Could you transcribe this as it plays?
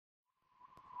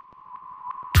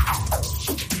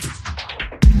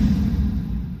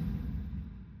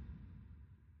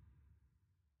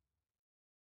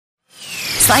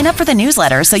Sign up for the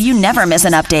newsletter so you never miss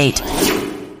an update.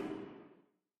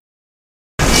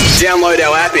 Download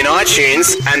our app in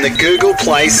iTunes and the Google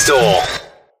Play Store.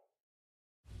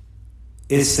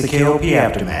 It's the KLP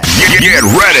Aftermath. Get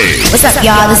ready. What's up,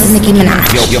 y'all? This is Nicki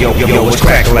Minaj. Yo, what's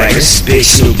cracking like this? Big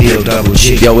Snoop Deal Double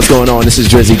G. Yo, what's going on? This is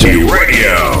Drizzy J.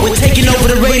 Radio. We're taking over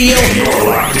the radio. You're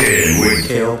locked in with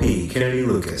KLP, Kennedy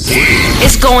Lucas.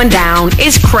 It's going down.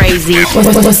 It's crazy.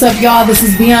 What's up, y'all? This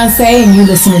is Beyonce, and you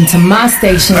listening to my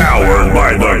station. Powered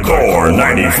by the Core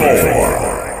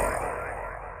 94.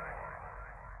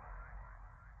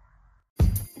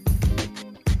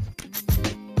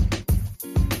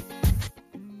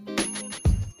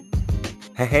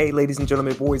 Hey, ladies and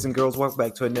gentlemen, boys and girls, welcome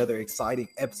back to another exciting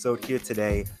episode here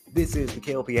today. This is the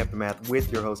KLP Aftermath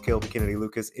with your host, KLP Kennedy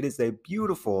Lucas. It is a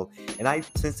beautiful, and I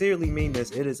sincerely mean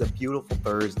this, it is a beautiful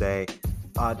Thursday.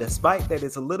 Despite that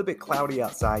it's a little bit cloudy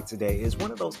outside today, it's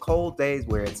one of those cold days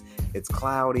where it's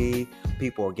cloudy,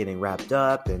 people are getting wrapped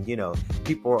up, and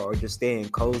people are just staying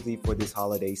cozy for this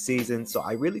holiday season. So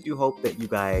I really do hope that you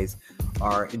guys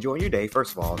are enjoying your day,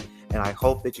 first of all, and I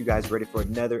hope that you guys are ready for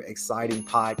another exciting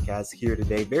podcast here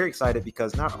today. Very excited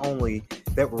because not only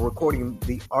that we're recording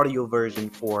the audio version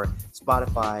for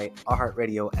Spotify,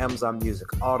 iHeartRadio, Amazon Music,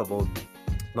 Audible,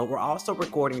 but we're also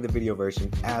recording the video version,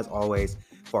 as always,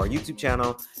 for our YouTube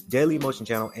channel, Daily Motion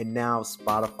channel, and now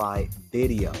Spotify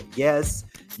video. Yes,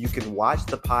 you can watch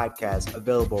the podcast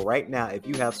available right now. If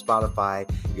you have Spotify,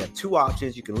 you have two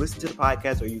options. You can listen to the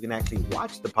podcast or you can actually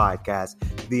watch the podcast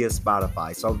via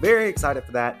Spotify. So I'm very excited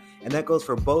for that. And that goes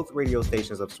for both radio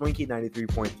stations of Swinky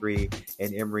 93.3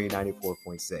 and Emory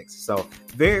 94.6. So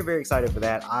very, very excited for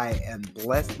that. I am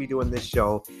blessed to be doing this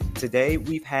show. Today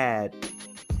we've had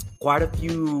quite a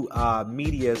few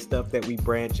media stuff that we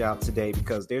branch out today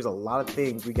because there's a lot of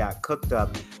things we got cooked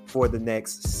up for the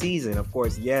next season. Of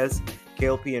course, yes,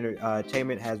 KLP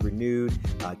Entertainment has renewed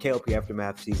KLP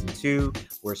Aftermath Season 2.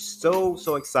 We're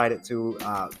so excited to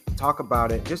talk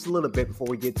about it just a little bit before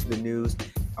we get to the news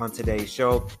on today's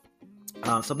show.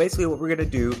 So basically what we're going to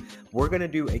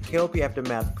do a KLP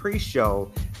Aftermath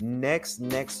pre-show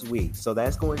next week. So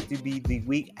that's going to be the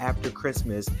week after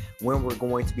Christmas when we're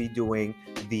going to be doing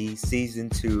the Season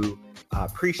 2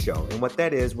 pre-show. And what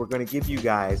that is, we're going to give you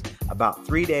guys about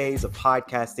 3 days of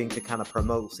podcasting to kind of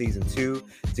promote Season 2,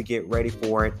 to get ready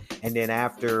for it. And then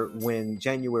after, when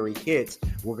January hits,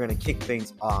 we're going to kick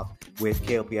things off with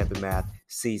KLP Aftermath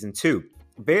Season 2.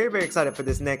 Very, very excited for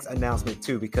this next announcement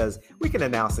too, because we can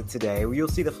announce it today. You'll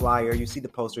see the flyer, you see the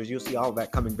posters, you'll see all of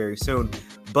that coming very soon.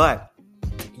 But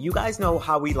you guys know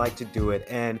how we like to do it.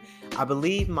 And I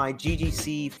believe my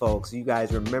GGC folks, you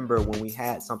guys remember when we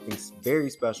had something very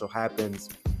special happens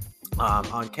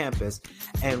on campus,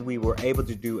 and we were able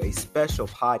to do a special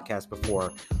podcast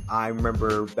before. I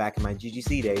remember back in my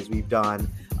GGC days, we've done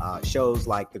shows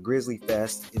like the Grizzly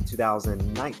Fest in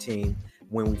 2019,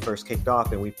 when we first kicked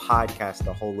off, and we podcast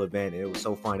the whole event. It was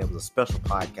so fun. It was a special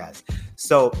podcast.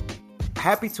 So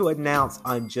happy to announce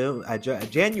on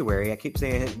January, I keep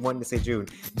saying, wanting to say June,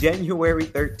 January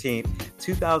 13th,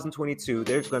 2022,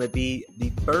 there's going to be the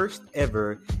first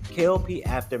ever KLP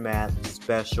Aftermath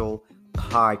special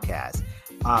podcast.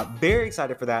 Very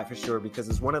excited for that for sure, because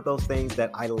it's one of those things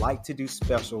that I like to do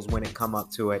specials when it come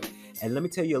up to it. And let me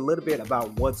tell you a little bit about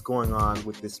what's going on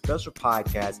with this special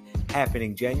podcast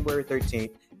happening January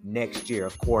 13th next year.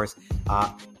 Of course,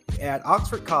 at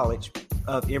Oxford College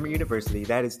of Emory University,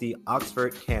 that is the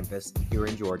Oxford campus here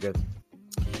in Georgia,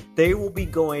 they will be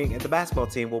going, and the basketball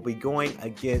team will be going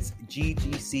against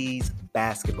GGC's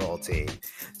basketball team.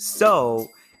 So,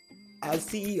 as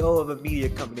CEO of a media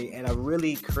company and a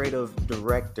really creative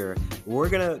director, we're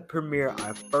going to premiere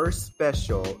our first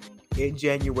special in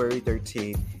January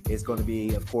 13th. It's going to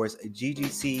be, of course,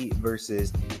 GGC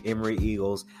versus Emory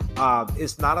Eagles.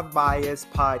 It's not a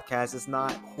biased podcast. It's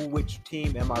not which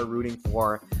team am I rooting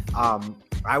for.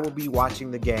 I will be watching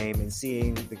the game and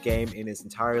seeing the game in its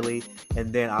entirety,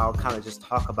 and then I'll kind of just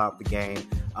talk about the game.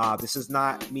 This is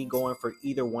not me going for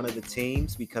either one of the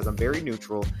teams because I'm very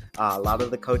neutral. A lot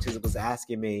of the coaches was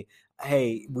asking me,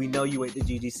 hey, we know you went to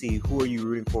GGC. Who are you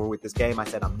rooting for with this game? I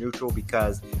said I'm neutral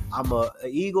because I'm an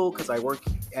Eagle because I work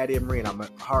at Emory and I'm a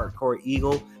hardcore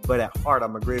Eagle. But at heart,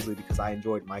 I'm a Grizzly because I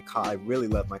enjoyed I really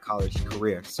loved my college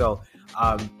career. So,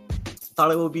 thought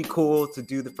it would be cool to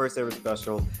do the first ever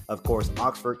special. Of course,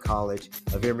 Oxford College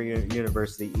of Emory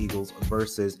University Eagles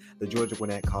versus the Georgia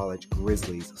Gwinnett College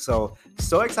Grizzlies. So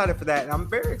excited for that. And I'm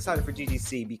very excited for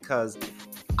GGC because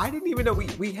I didn't even know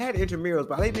we had intramurals,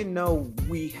 but I didn't know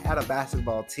we had a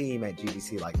basketball team at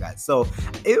GDC like that. So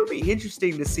it'll be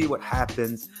interesting to see what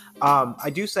happens.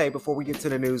 I do say before we get to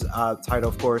the news title,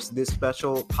 of course, this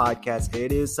special podcast,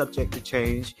 it is subject to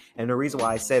change. And the reason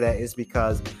why I say that is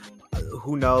because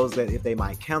who knows that if they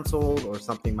might cancel or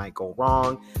something might go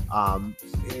wrong.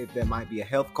 There might be a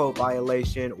health code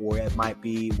violation, or it might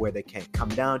be where they can't come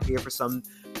down here for some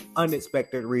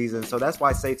unexpected reason. So that's why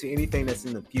I say to anything that's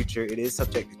in the future, it is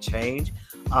subject to change.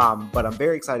 But I'm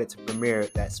very excited to premiere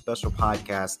that special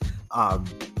podcast.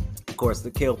 Of course,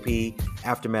 the KLP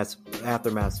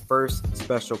Aftermath's first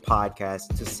special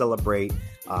podcast to celebrate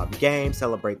the game,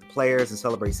 celebrate the players, and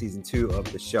celebrate season 2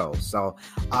 of the show. So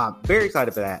very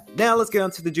excited for that. Now let's get on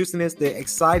to the juiciness, the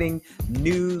exciting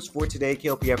news for today.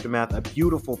 KLP Aftermath, a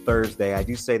beautiful Thursday. I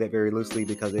do say that very loosely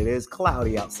because it is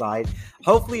cloudy outside.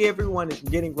 Hopefully everyone is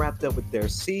getting wrapped up with their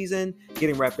season,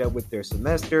 getting wrapped up with their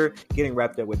semester, getting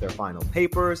wrapped up with their final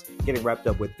papers, getting wrapped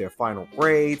up with their final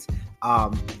grades.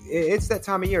 It's that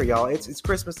time of year, y'all. It's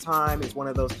Christmas time. It's one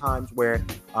of those times where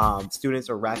students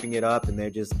are wrapping it up and they're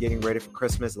just getting ready for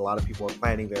Christmas. A lot of people are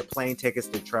planning their plane tickets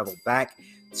to travel back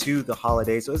to the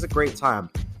holidays. So it's a great time.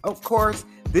 Of course,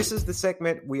 this is the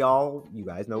segment you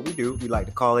guys know we do. We like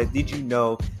to call it Did You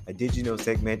Know? A Did You Know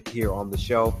segment here on the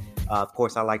show. Of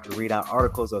course, I like to read out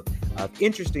articles of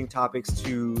interesting topics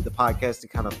to the podcast to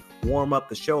kind of warm up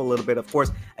the show a little bit. Of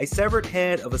course, a severed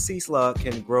head of a sea slug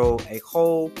can grow a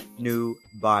whole new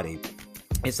body.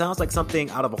 It sounds like something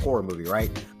out of a horror movie,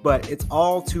 right? But it's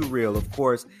all too real. Of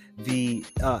course, the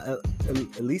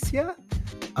Elysia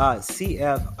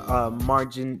CF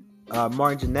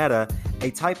marginetta,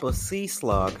 a type of sea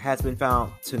slug, has been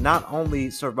found to not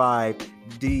only survive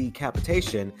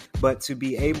decapitation, but to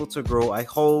be able to grow a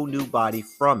whole new body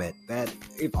from it. That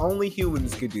if only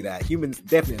humans could do that. Humans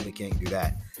definitely can't do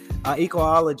that.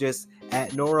 Ecologists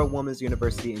at Nora Women's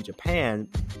University in Japan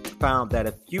found that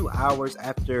a few hours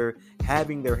after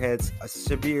having their heads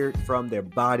severed from their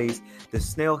bodies, the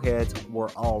snail heads were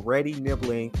already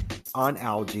nibbling on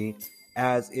algae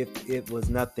as if it was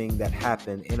nothing that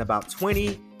happened. In about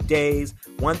 20 days,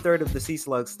 1/3 of the sea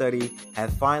slug study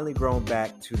had finally grown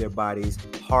back to their bodies,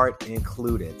 heart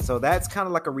included. So that's kind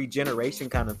of like a regeneration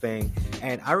kind of thing.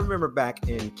 And I remember back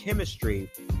in chemistry,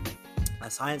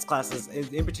 science classes,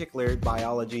 in particular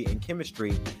biology and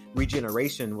chemistry,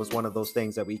 regeneration was one of those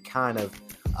things that we kind of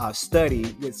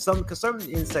study with because some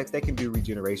insects, they can do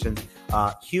regenerations.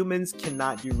 Humans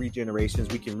cannot do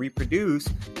regenerations. We can reproduce,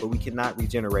 but we cannot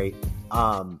regenerate.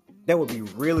 That would be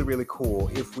really, really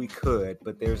cool if we could,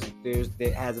 but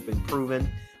it hasn't been proven.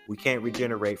 We can't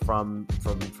regenerate from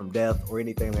death or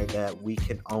anything like that. We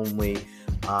can only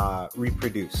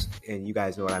reproduce, and you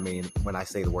guys know what I mean when I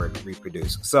say the word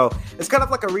reproduce. So it's kind of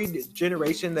like a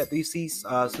regeneration that these sea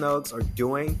slugs are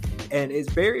doing, and it's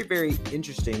very, very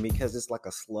interesting because it's like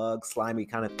a slug, slimy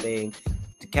kind of thing,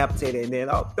 decapitated, and then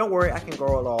don't worry, I can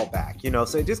grow it all back.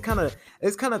 So it's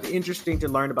kind of interesting to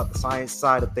learn about the science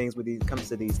side of things when it comes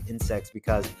to these insects,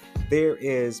 because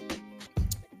there's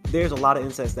a lot of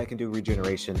insects that can do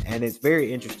regeneration, and it's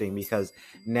very interesting because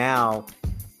now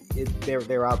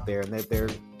they're out there and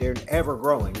they're ever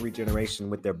growing regeneration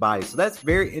with their bodies. So that's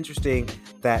very interesting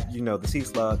that the sea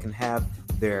slug can have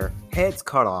their heads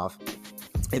cut off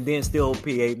and then still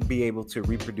be able to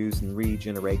reproduce and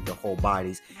regenerate their whole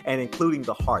bodies, and including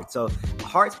the heart. So the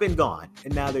heart's been gone,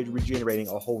 and now they're regenerating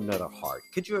a whole nother heart.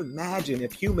 Could you imagine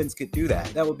if humans could do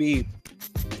that? That would be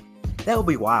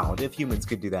wild if humans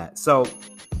could do that. So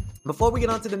before we get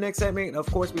on to the next segment, of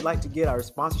course, we like to get our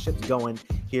sponsorships going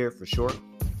here for sure.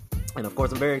 And of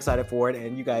course, I'm very excited for it.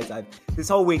 And you guys, this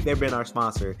whole week, they've been our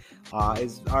sponsor.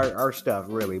 Is our stuff,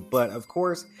 really. But of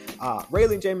course,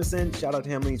 Raylan Jameson, shout out to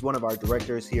him. He's one of our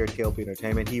directors here at KLP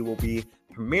Entertainment. We will be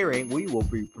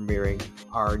premiering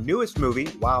our newest movie,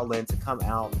 Wildland, to come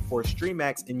out for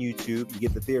StreamX and YouTube. You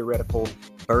get the theoretical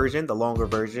version, the longer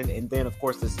version, and then of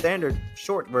course the standard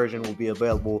short version will be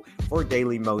available for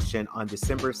Daily Motion on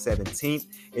December 17th.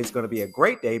 It's going to be a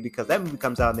great day because that movie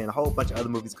comes out, and then a whole bunch of other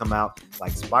movies come out,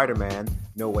 like Spider-Man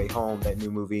No Way Home. That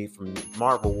new movie from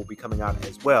Marvel will be coming out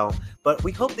as well. But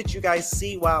we hope that you guys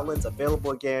see Wildlands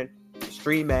available again,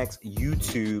 StreamX,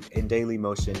 YouTube, and Daily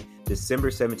Motion, December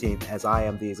 17th, as I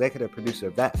am the executive producer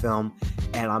of that film,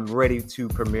 and I'm ready to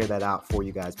premiere that out for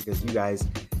you guys because you guys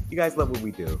love what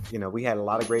we do. We had a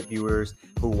lot of great viewers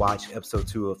who watched episode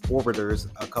 2 of Orbiters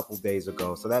a couple days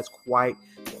ago, so that's quite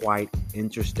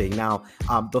interesting. Now,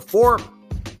 before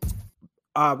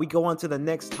We go on to the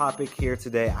next topic here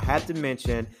today. I have to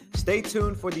mention, stay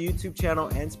tuned for the YouTube channel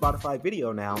and Spotify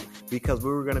video now, because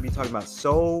we're going to be talking about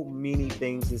so many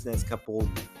things this next couple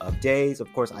of days.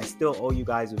 Of course, I still owe you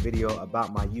guys a video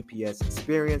about my UPS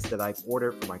experience that I've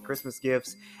ordered for my Christmas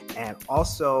gifts. And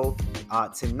also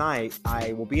tonight,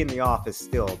 I will be in the office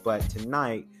still, but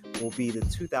tonight will be the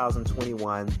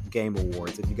 2021 Game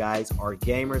Awards. If you guys are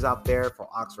gamers out there for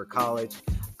Oxford College,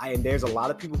 and there's a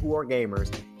lot of people who are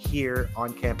gamers here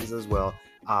on campus as well,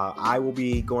 I will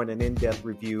be going an in-depth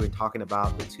review and talking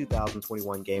about the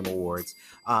 2021 Game Awards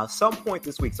some point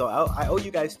this week. So I owe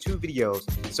you guys 2 videos,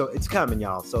 so it's coming,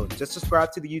 y'all. So just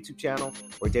subscribe to the YouTube channel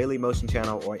or Daily Motion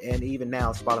channel, and even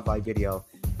now Spotify video,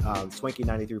 Swanky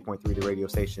 93.3, the radio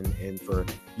station, and for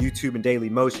YouTube and Daily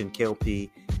Motion,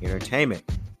 KLP Entertainment.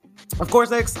 Of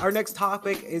course, our next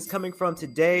topic is coming from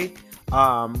Today,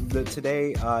 the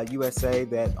Today USA,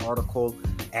 that article.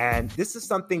 And this is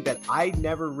something that I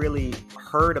never really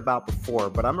heard about before,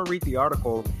 but I'm going to read the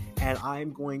article and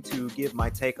I'm going to give my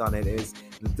take on it.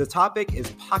 The topic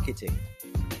is pocketing.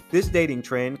 This dating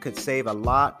trend could say a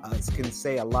lot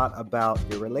about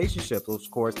your relationships.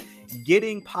 Of course,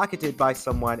 getting pocketed by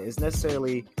someone isn't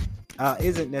necessarily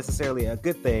a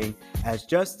good thing, as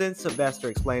Justin Sylvester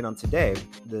explained on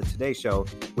the Today Show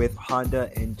with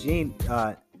Honda and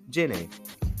Jenny.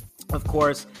 Of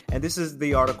course, and this is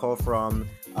the article from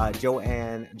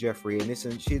Joanne Jeffrey, and this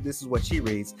is what she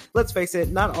reads. Let's face it,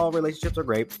 not all relationships are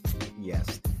great.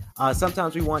 Yes.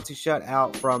 Sometimes we want to shut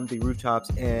out from the rooftops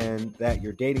and that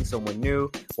you're dating someone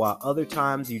new, while other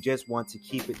times you just want to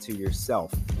keep it to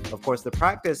yourself. Of course, the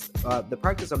practice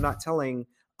of not telling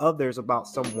others about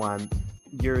someone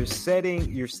you're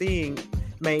seeing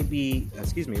may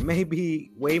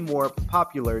be way more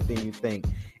popular than you think.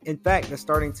 In fact, they're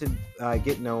starting to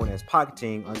get known as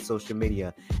pocketing on social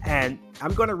media. And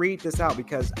I'm going to read this out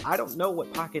because I don't know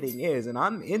what pocketing is, and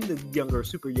I'm in the younger,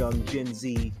 super young Gen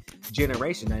Z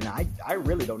generation, and I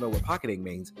really don't know what pocketing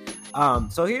means.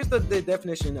 So here's the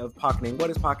definition of pocketing. What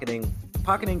is pocketing?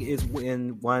 Pocketing is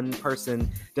when one person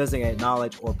doesn't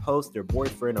acknowledge or post their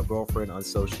boyfriend or girlfriend on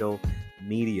social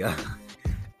media.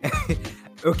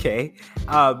 Okay.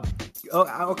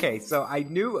 Okay. So I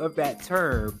knew of that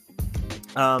term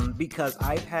because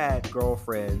I've had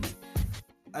girlfriends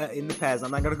in the past.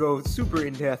 I'm not going to go super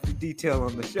in-depth detail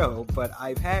on the show, but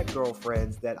I've had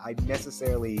girlfriends that I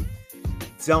necessarily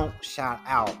don't shout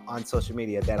out on social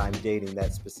media that I'm dating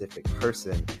that specific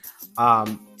person.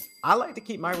 I like to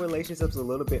keep my relationships a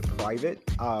little bit private,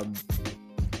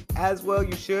 as well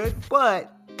you should,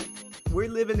 but we're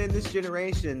living in this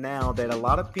generation now that a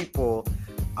lot of people,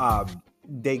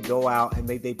 they go out and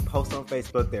they post on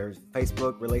Facebook, their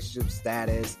Facebook relationship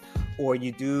status, or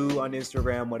you do on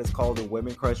Instagram what is called a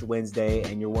Women Crush Wednesday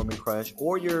and your Woman Crush,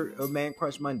 or your Man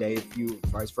Crush Monday, if you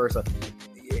vice versa.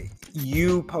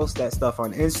 You post that stuff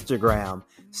on Instagram.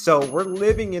 So we're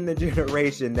living in the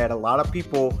generation that a lot of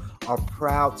people are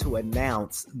proud to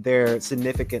announce their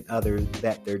significant other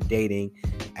that they're dating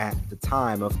at the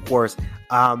time, of course.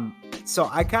 So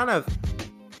I kind of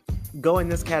go in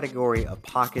this category of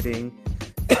pocketing.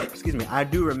 Excuse me. I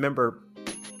do remember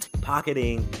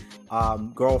pocketing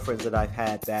girlfriends that I've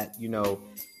had that,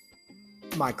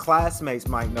 my classmates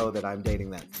might know that I'm dating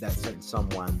that certain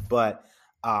someone, but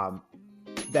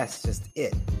that's just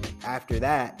it. After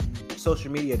that,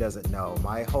 social media doesn't know.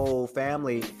 My whole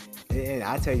family, and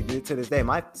I tell you to this day,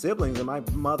 my siblings and my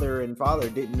mother and father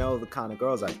didn't know the kind of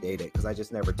girls I dated because I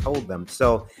just never told them.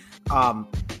 So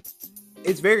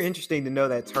it's very interesting to know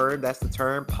that term. That's the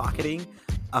term, pocketing.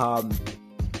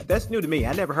 That's new to me.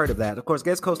 I never heard of that. Of course,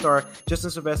 guest co-star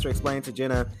Justin Sylvester explained to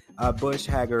Jenna Bush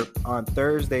Hager on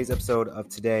Thursday's episode of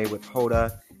Today with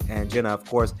Hoda and Jenna. Of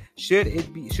course, should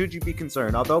you be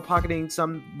concerned? Although pocketing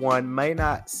someone may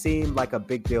not seem like a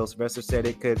big deal, Sylvester said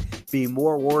it could be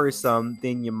more worrisome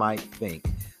than you might think.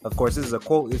 Of course, this is a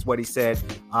quote, this is what he said,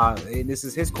 and this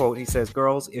is his quote. He says,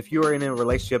 "Girls, if you are in a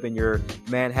relationship and your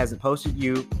man hasn't posted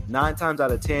you, 9 times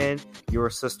out of 10, you're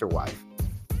a sister wife."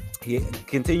 He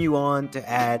continue on to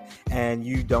add, and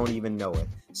you don't even know it.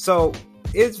 So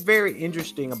it's very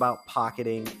interesting about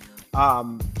pocketing.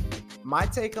 My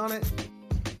take on it,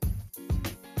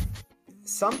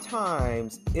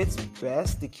 sometimes it's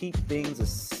best to keep things a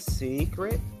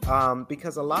secret,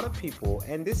 because a lot of people,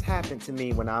 and this happened to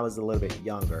me when I was a little bit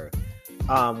younger,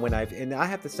 and I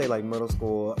have to say, like middle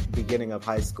school, beginning of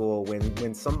high school,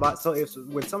 when some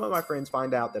of my friends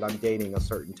find out that I'm dating a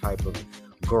certain type of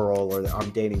girl or that I'm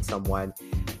dating someone,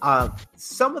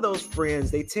 some of those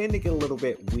friends, they tend to get a little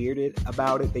bit weirded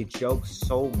about it. They joke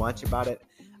so much about it.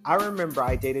 I remember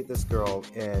I dated this girl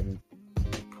in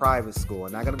private school.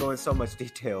 I'm not going to go into so much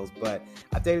details, but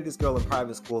I dated this girl in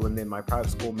private school, and then my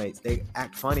private school mates, they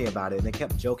act funny about it, and they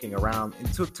kept joking around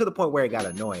and to the point where it got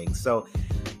annoying. So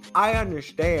I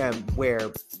understand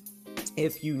where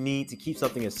if you need to keep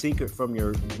something a secret from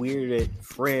your weirded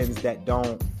friends that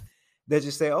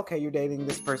just say, okay, you're dating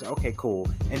this person, okay, cool,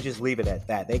 and just leave it at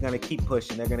that. They're going to keep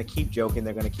pushing, they're going to keep joking,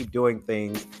 they're going to keep doing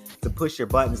things to push your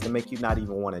buttons to make you not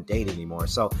even want to date anymore.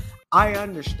 So I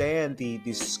understand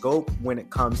the scope when it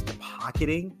comes to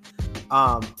pocketing.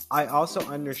 I also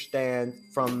understand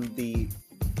from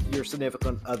your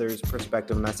significant other's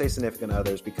perspective, and I say significant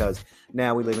others because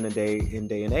now we live in a day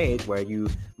and age where you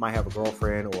might have a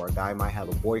girlfriend, or a guy might have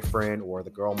a boyfriend, or the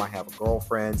girl might have a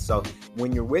girlfriend. So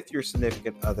when you're with your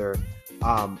significant other,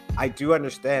 I do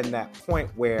understand that point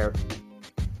where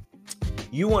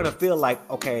you want to feel like,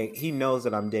 okay, he knows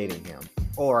that I'm dating him,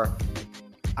 or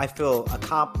I feel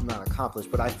not accomplished,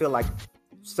 but I feel like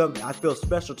I feel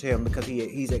special to him because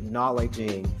he's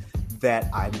acknowledging that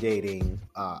I'm dating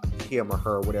him or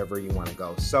her, whatever you want to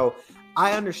go. So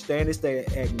I understand it's the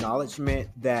acknowledgement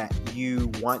that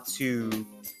you want to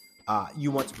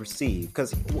perceive,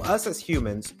 because us as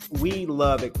humans, we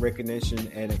love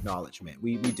recognition and acknowledgement.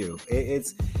 We do.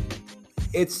 It's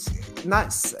not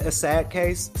a sad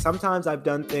case. Sometimes I've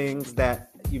done things that,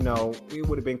 it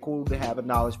would have been cool to have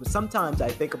acknowledged, but sometimes I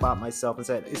think about myself and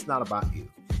say, it's not about you.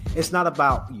 It's not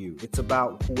about you. It's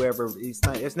about whoever.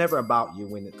 It's never about you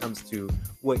when it comes to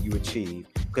what you achieve,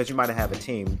 because you might have a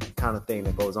team kind of thing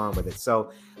that goes on with it.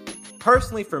 So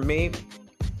personally for me,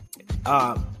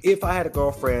 if I had a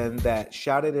girlfriend that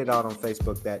shouted it out on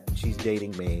Facebook that she's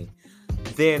dating me,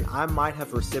 then I might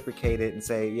have reciprocated and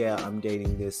say, yeah, I'm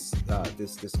dating this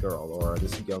girl or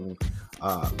this young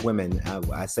women.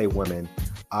 I say women.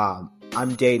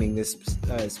 I'm dating this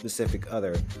specific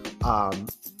other.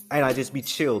 And I just be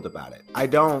chilled about it.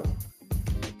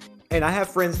 And I have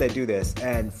friends that do this,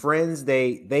 and friends,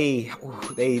 they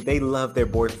love their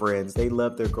boyfriends, they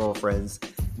love their girlfriends,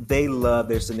 they love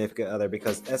their significant other,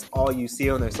 because that's all you see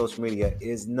on their social media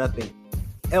is nothing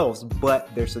else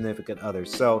but their significant other.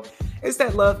 So it's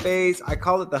that love phase. I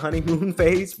call it the honeymoon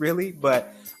phase, really.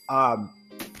 But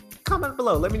comment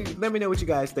below. Let me know what you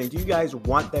guys think. Do you guys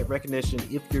want that recognition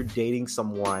if you're dating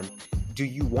someone? Do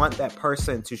you want that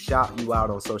person to shout you out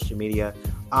on social media?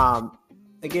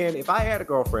 Again, if I had a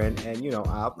girlfriend, and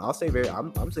I'll say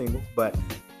I'm single, but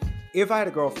if I had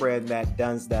a girlfriend that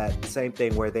does that same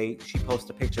thing where she posts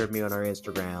a picture of me on her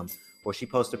Instagram, or she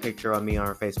posts a picture of me on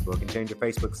her Facebook and change her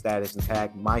Facebook status and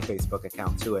tag my Facebook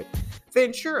account to it,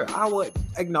 then sure, I would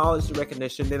acknowledge the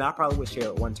recognition. Then I probably would share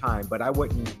it one time, but I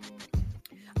wouldn't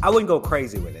go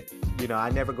crazy with it.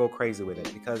 I never go crazy with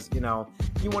it because,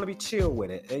 you want to be chill with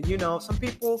it. And,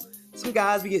 some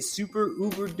guys, we get super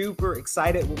uber duper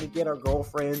excited when we get our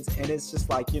girlfriends, and it's just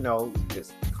like,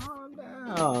 just calm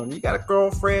down. You got a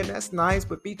girlfriend, that's nice,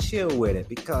 but be chill with it,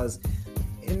 because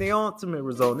in the ultimate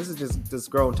result, this is just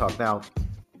grown talk. Now,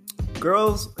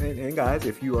 girls and guys,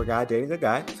 if you are a guy dating a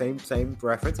guy, same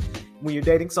reference, when you're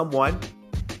dating someone,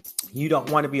 you don't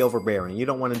want to be overbearing. You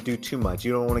don't want to do too much.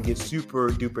 You don't want to get super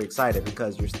duper excited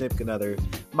because your significant other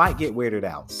might get weirded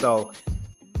out. So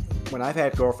when I've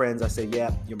had girlfriends, I say,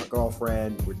 yeah, you're my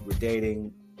girlfriend. We're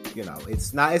dating.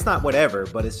 It's not whatever,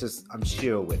 but it's just, I'm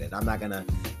chill with it. I'm not going to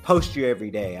post you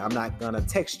every day. I'm not going to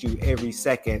text you every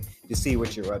second to see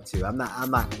what you're up to. I'm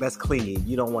not, that's clingy.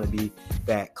 You don't want to be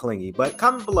that clingy. But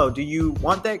comment below. Do you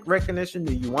want that recognition?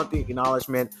 Do you want the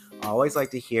acknowledgement? I always like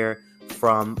to hear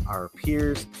from our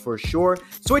peers for sure.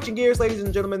 Switching gears, ladies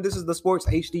and gentlemen, this is the Sports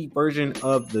HD version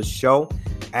of the show,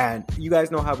 and you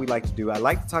guys know how we like to do. I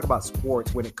like to talk about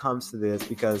sports when it comes to this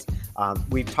because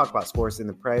we've talked about sports in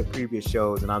the previous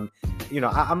shows, and I'm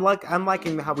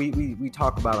liking how we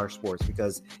talk about our sports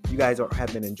because you guys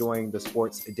have been enjoying the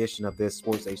sports edition of this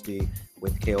Sports HD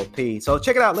with KLP. So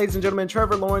check it out, ladies and gentlemen.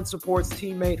 Trevor Lawrence supports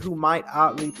teammate who might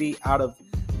oddly be out of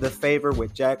the favor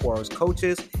with Jaguars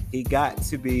coaches. He got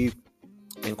to be,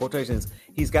 in quotations,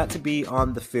 he's got to be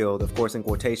on the field. Of course, in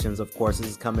quotations, of course, this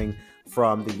is coming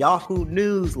from the Yahoo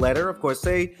newsletter. Of course,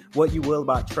 say what you will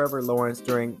about Trevor Lawrence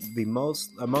during the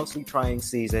mostly trying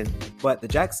season, but the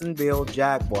Jacksonville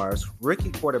Jaguars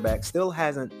rookie quarterback still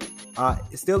isn't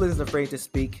afraid to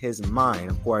speak his mind.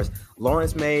 Of course,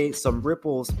 Lawrence made some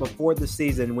ripples before the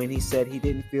season when he said he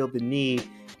didn't feel the need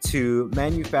to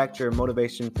manufacture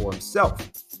motivation for himself.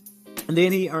 And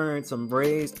then he earned some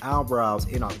raised eyebrows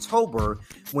in October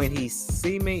when he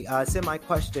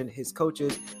semi-questioned his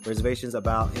coach's reservations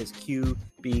about his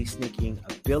QB sneaking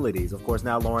abilities. Of course,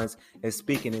 now Lawrence is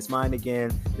speaking his mind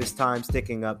again, this time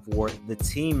sticking up for the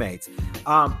teammates.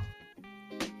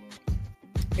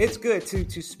 it's good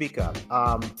to speak up.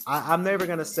 I'm never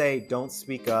gonna say don't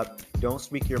speak up, don't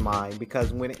speak your mind,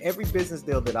 because when every business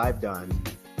deal that I've done,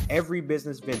 every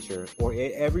business venture or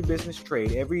every business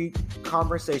trade, every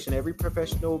conversation, every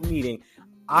professional meeting,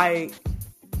 I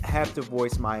have to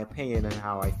voice my opinion and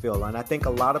how I feel. And I think a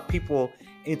lot of people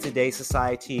in today's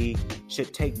society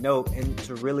should take note and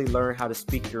to really learn how to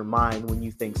speak your mind when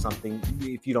you think something,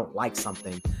 if you don't like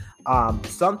something.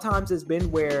 Sometimes it's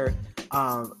been where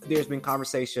there's been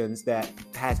conversations that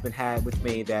has been had with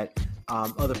me that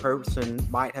other person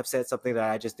might have said something that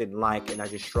I just didn't like, and I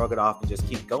just shrug it off and just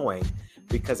keep going,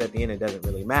 because at the end it doesn't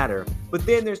really matter. But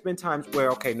then there's been times where,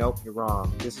 okay, nope, you're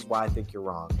wrong. This is why I think you're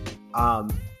wrong.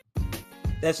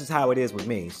 That's just how it is with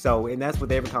me. So, and that's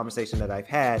with every conversation that I've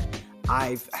had.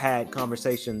 I've had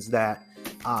conversations that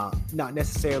not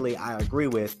necessarily I agree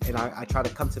with, and I try to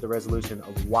come to the resolution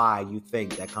of why you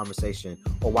think that conversation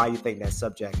or why you think that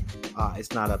subject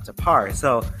is not up to par.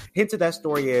 So, hint to that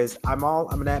story is I'm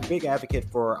a big advocate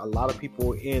for a lot of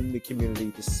people in the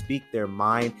community to speak their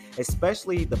mind,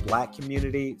 especially the Black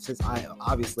community. Since I'm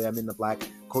in the Black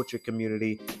culture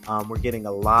community, we're getting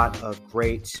a lot of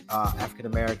great African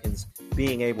Americans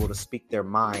being able to speak their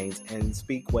minds and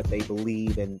speak what they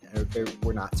believe, and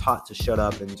we're not taught to shut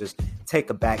up and just take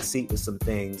a back seat with some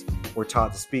things. We're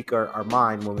taught to speak our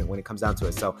mind when it comes down to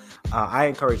it. So I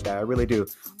encourage that. I really do.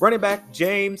 Running back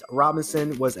James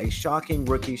Robinson was a shocking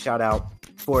rookie shout out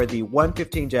for the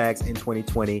 115 Jags in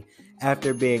 2020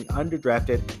 after being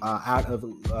undrafted out of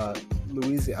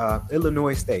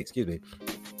Illinois State.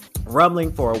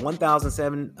 Rumbling for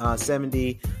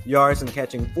 1,070 yards and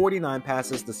catching 49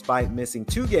 passes despite missing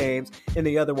 2 games in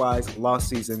the otherwise lost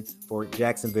season for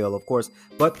Jacksonville, of course.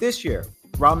 But this year,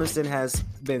 Robinson has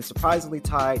been surprisingly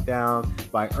tied down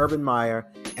by Urban Meyer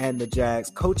and the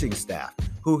Jags coaching staff,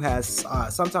 who has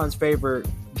sometimes favored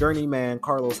journeyman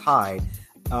Carlos Hyde,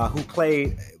 who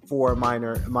played for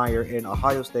Meyer in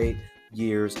Ohio State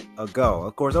years ago.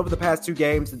 Of course, over the past 2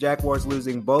 games, the Jaguars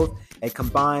losing both a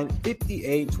combined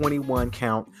 58-21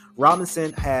 count.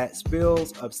 Robinson had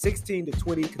spills of 16 to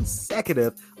 20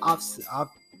 consecutive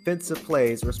offensive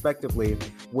plays, respectively,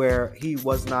 where he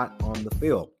was not on the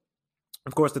field.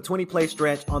 Of course, the 20-play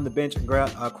stretch on the bench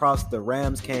across the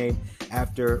Rams came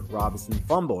after Robinson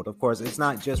fumbled. Of course, it's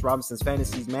not just Robinson's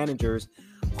fantasy managers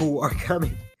who are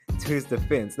coming to his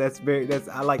defense.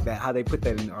 I like that, how they put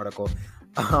that in the article.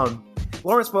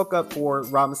 Lawrence spoke up for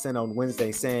Robinson on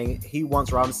Wednesday, saying he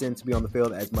wants Robinson to be on the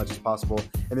field as much as possible.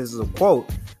 And this is a quote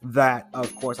that,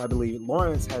 of course, I believe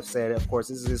Lawrence has said. Of course,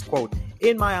 this is his quote.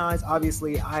 "In my eyes,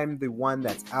 obviously, I'm the one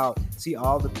that's out. See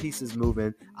all the pieces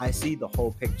moving. I see the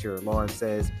whole picture," Lawrence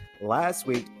says last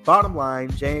week. Bottom line,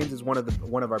 James is one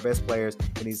of our best players,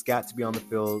 and he's got to be on the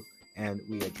field, and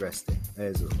we addressed it. That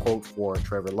is a quote for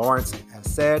Trevor Lawrence has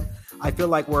said. "I feel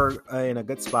like we're in a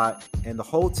good spot, and the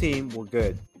whole team, we're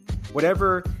good.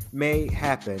 Whatever may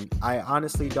happen, I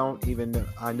honestly don't even know.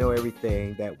 I know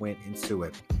everything that went into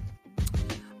it."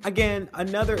 Again,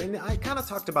 and I kind of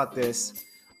talked about this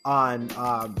on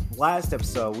last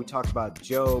episode. We talked about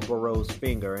Joe Burrow's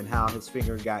finger and how his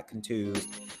finger got contused,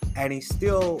 and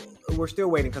we're still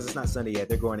waiting because it's not Sunday yet.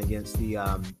 They're going against the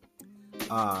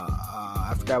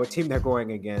I forgot what team they're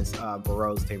going against,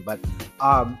 Burrow's team, but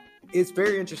it's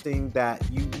very interesting that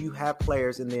you have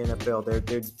players in the NFL.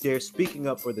 They're speaking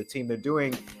up for the team. They're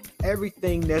doing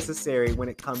everything necessary when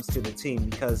it comes to the team,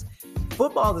 because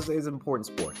football is an important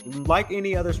sport. Like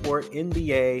any other sport,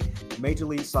 NBA, Major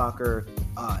League Soccer,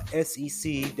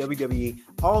 SEC, WWE,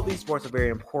 all these sports are very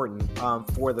important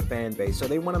for the fan base. So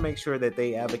they want to make sure that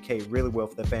they advocate really well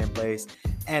for the fan base.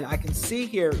 And I can see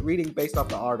here, reading based off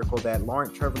the article, that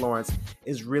Trevor Lawrence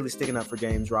is really sticking up for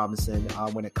James Robinson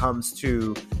when it comes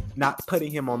to not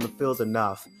putting him on the field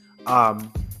enough.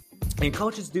 And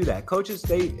coaches do that.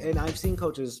 And I've seen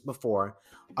coaches before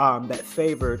that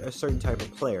favored a certain type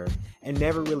of player and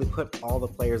never really put all the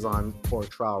players on for a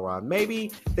trial run.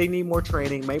 Maybe they need more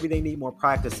training, maybe they need more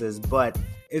practices, but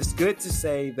it's good to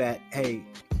say that, hey,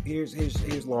 here's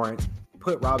Lawrence,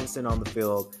 put Robinson on the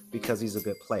field because he's a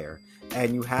good player.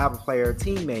 And you have a player,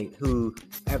 teammate, who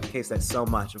advocates that so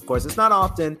much. Of course, it's not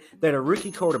often that a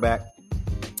rookie quarterback,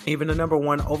 even a number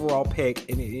 1 overall pick,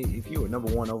 and if you were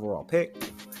number 1 overall pick,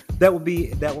 that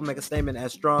will make a statement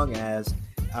as strong as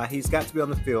he's got to be on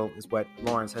the field, is what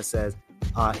Lawrence has said,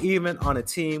 even on a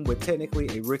team with technically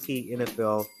a rookie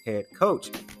NFL head coach.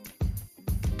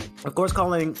 Of course,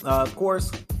 Colin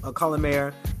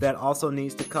Mayer, that also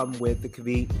needs to come with the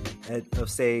caveat of,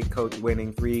 say, coach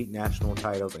winning 3 national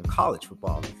titles in college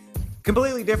football.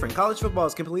 Completely different. College football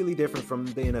is completely different from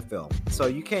the NFL. So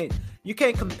you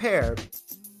can't compare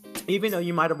even though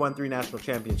you might have won 3 national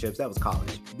championships, that was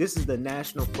college. This is the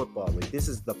National Football League. This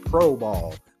is the Pro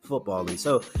Bowl Football League.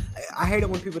 So I hate it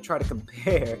when people try to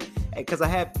compare, because I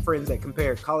have friends that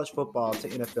compare college football to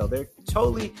NFL. They're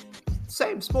totally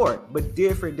same sport, but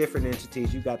different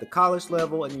entities. You got the college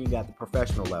level and you got the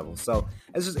professional level. So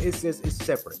it's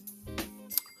separate.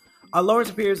 Lawrence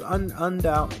appears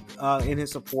undoubted in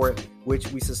his support,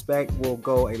 which we suspect will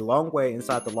go a long way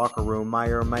inside the locker room.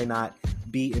 Meyer may not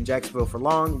be in Jacksonville for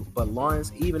long, but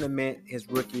Lawrence even admit his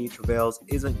rookie Travails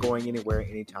isn't going anywhere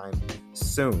anytime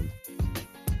soon.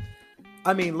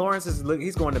 I mean, Lawrence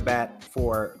he's going to bat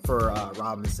for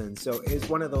Robinson, so it's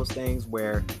one of those things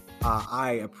where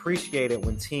I appreciate it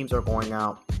when teams are going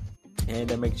out and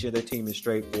they make sure their team is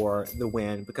straight for the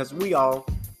win, because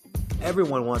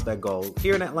everyone wants that goal.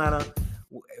 Here in Atlanta,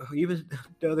 even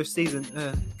the other season,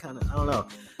 I don't know.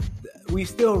 We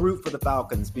still root for the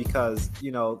Falcons because,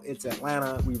 it's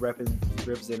Atlanta. We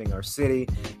representing our city.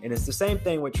 And it's the same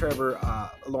thing with Trevor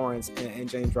Lawrence and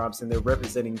James Robinson. They're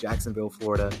representing Jacksonville,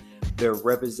 Florida. They're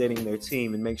representing their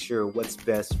team and make sure what's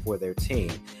best for their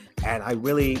team. And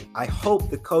I hope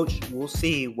the coach will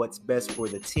see what's best for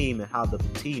the team and how the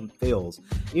team feels.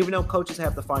 Even though coaches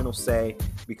have the final say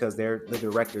because they're the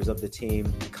directors of the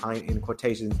team, in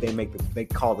quotations, they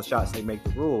call the shots, they make the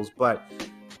rules. But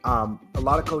a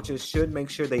lot of coaches should make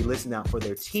sure they listen out for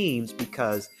their teams,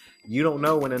 because you don't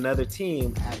know when another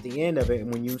team at the end of it,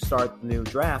 and when you start the new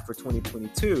draft for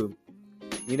 2022,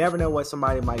 you never know what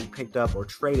somebody might have picked up or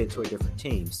traded to a different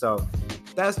team. So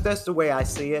that's the way I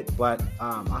see it. But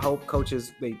I hope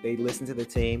coaches, they listen to the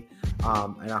team.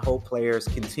 And I hope players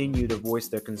continue to voice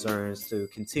their concerns, to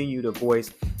continue to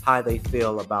voice how they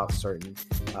feel about certain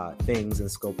things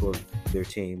and scope of their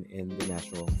team in the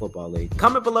National Football League.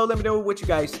 Comment below, let me know what you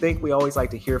guys think. We always like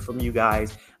to hear from you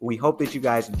guys. We hope that you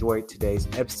guys enjoyed today's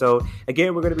episode.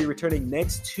 Again, we're going to be returning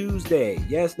next Tuesday.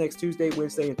 Yes, next Tuesday,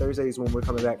 Wednesday, and Thursday is when we're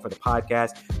coming back for the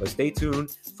podcast. But stay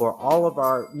tuned for all of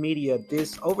our media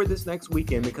over this next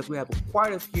weekend, because we have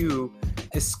quite a few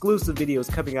exclusive videos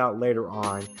coming out later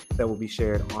on that will be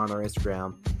shared on our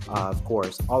Instagram. Of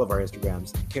course, all of our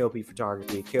Instagrams, KLP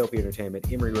Photography, KLP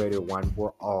Entertainment, Emory Radio 1,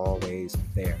 we're always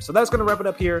there. So that's going to wrap it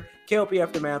up here. KLP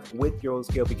Aftermath with your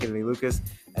host, KLP Kennedy Lucas.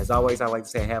 As always, I like to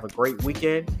say have a great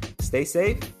weekend. Stay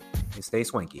safe and stay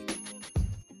swanky.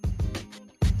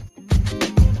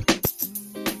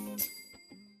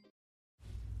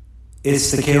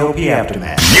 It's the KLP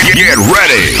Aftermath. Get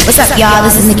ready. What's up, y'all?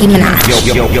 This is Nicki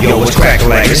Minaj. Yo, what's cracking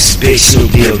like this? Big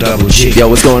Snoop Deal Double G. Yo,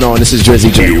 what's going on? This is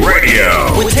Drizzy J.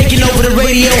 Radio. We're taking over the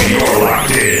radio. You're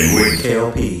locked in with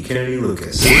KLP Kennedy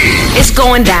Lucas. It's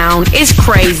going down. It's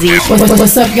crazy.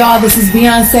 What's up, y'all? This is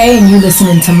Beyonce, and you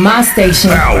listening to my station.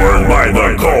 Powered by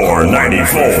the Core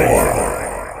 94.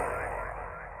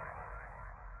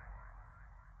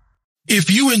 If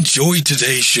you enjoyed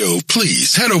today's show,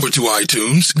 please head over to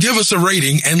iTunes, give us a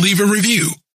rating, and leave a review.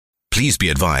 Please be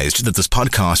advised that this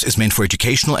podcast is meant for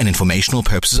educational and informational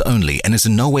purposes only and is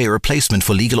in no way a replacement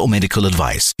for legal or medical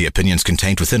advice. The opinions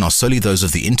contained within are solely those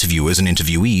of the interviewers and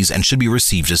interviewees and should be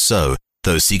received as so.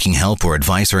 Those seeking help or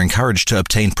advice are encouraged to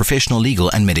obtain professional legal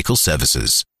and medical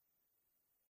services.